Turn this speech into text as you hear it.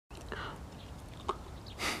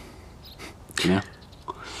怎么样，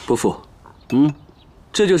伯父？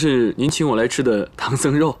这就是您请我来吃的唐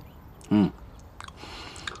僧肉。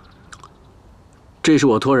这是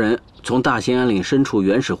我托人从大兴安岭深处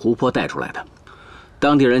原始湖泊带出来的，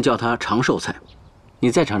当地人叫它长寿菜。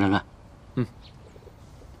你再尝尝看。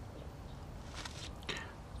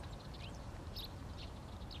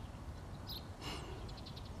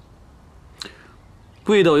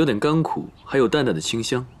味道有点甘苦，还有淡淡的清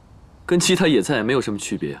香，跟其他野菜没有什么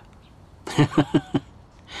区别啊。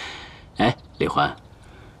哎，李欢，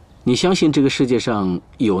你相信这个世界上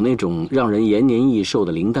有那种让人延年益寿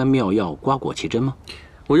的灵丹妙药、瓜果奇珍吗？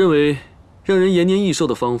我认为，让人延年益寿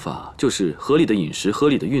的方法就是合理的饮食、合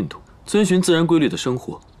理的运动，遵循自然规律的生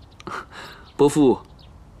活。伯父，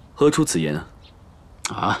何出此言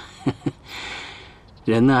啊？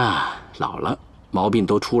人呐，老了，毛病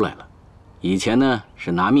都出来了。以前呢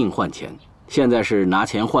是拿命换钱，现在是拿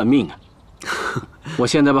钱换命啊！我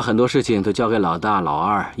现在把很多事情都交给老大、老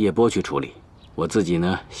二、叶波去处理，我自己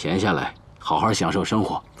呢闲下来，好好享受生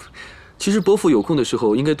活。其实伯父有空的时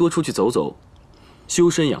候应该多出去走走，修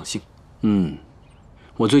身养性。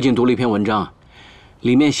我最近读了一篇文章，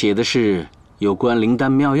里面写的是有关灵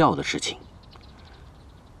丹妙药的事情。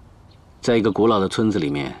在一个古老的村子里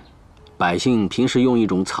面，百姓平时用一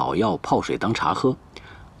种草药泡水当茶喝。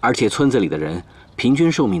而且村子里的人平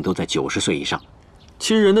均寿命都在90岁以上。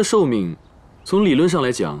其实人的寿命，从理论上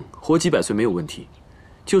来讲，活几百岁没有问题，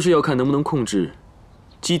就是要看能不能控制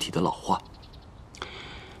机体的老化。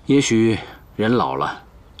也许人老了，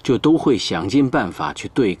就都会想尽办法去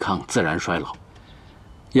对抗自然衰老，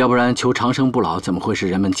要不然求长生不老怎么会是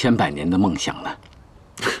人们千百年的梦想呢？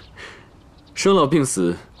生老病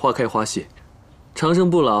死，花开花谢，长生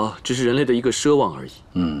不老只是人类的一个奢望而已。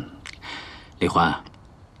李欢。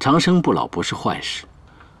长生不老不是坏事，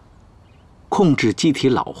控制机体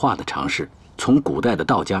老化的常识，从古代的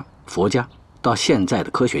道家、佛家到现在的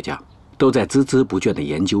科学家，都在孜孜不倦地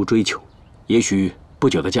研究追求。也许不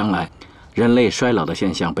久的将来，人类衰老的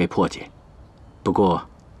现象被破解。不过，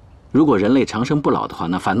如果人类长生不老的话，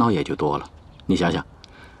那烦恼也就多了。你想想，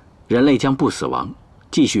人类将不死亡，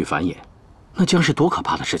继续繁衍，那将是多可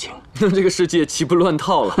怕的事情！那这个世界岂不乱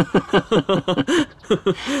套了？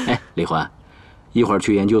哎，李欢。一会儿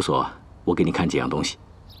去研究所，我给你看几样东西。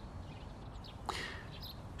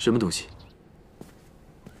什么东西？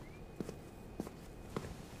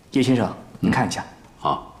叶先生，您看一下。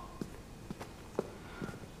好。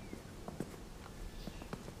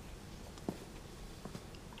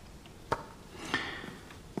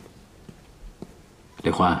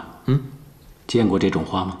李欢，见过这种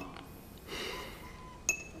花吗？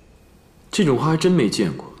这种花还真没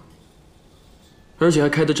见过，而且还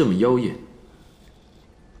开得这么妖艳。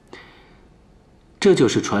这就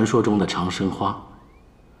是传说中的长生花。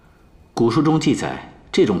古书中记载，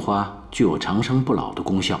这种花具有长生不老的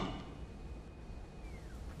功效。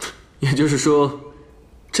也就是说，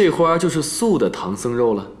这花就是素的唐僧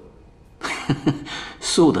肉了。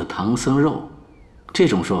素的唐僧肉，这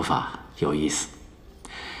种说法有意思。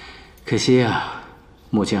可惜啊，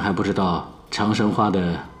目前还不知道长生花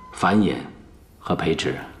的繁衍和培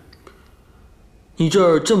植。你这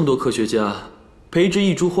儿这么多科学家。培植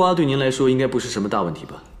一株花对您来说应该不是什么大问题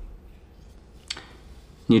吧？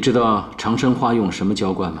你知道长生花用什么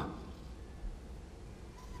浇灌吗？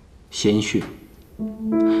鲜血。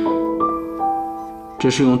这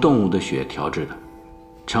是用动物的血调制的，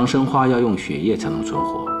长生花要用血液才能存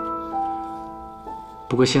活。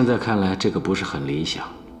不过现在看来，这个不是很理想。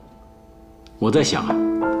我在想啊，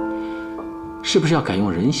是不是要改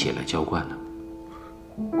用人血来浇灌呢？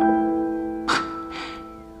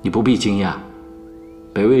你不必惊讶。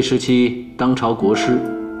北魏时期，当朝国师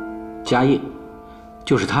伽叶，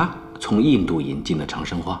就是他从印度引进的长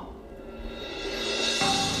生花。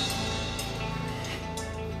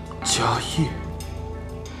伽叶，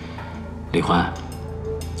李欢，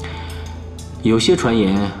有些传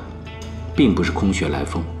言并不是空穴来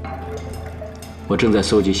风，我正在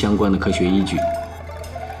搜集相关的科学依据。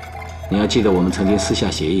你要记得，我们曾经私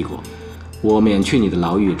下协议过，我免去你的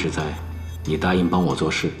牢狱之灾，你答应帮我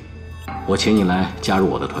做事。我请你来加入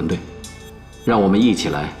我的团队，让我们一起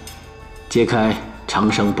来揭开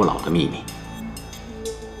长生不老的秘密。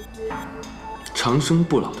长生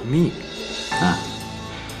不老的秘密啊！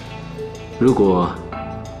如果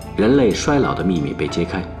人类衰老的秘密被揭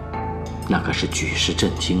开，那可是举世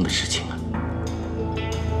震惊的事情啊！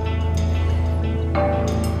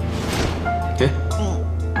哎，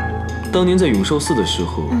当年在永寿寺的时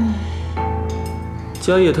候，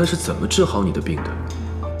伽叶他是怎么治好你的病的？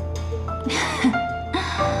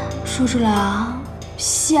说出来啊，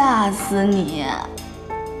吓死你！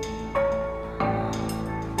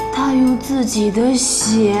他他用自己的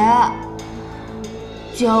血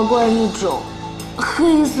浇灌一种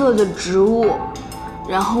黑色的植物，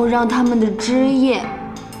然后让它们的汁液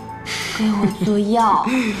给我做药。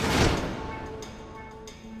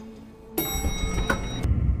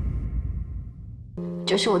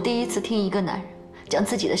这是我第一次听一个男人讲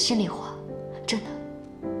自己的心里话，真的。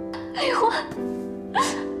李欢，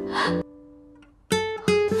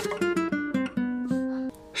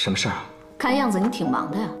什么事儿啊？看样子你挺忙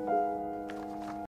的呀。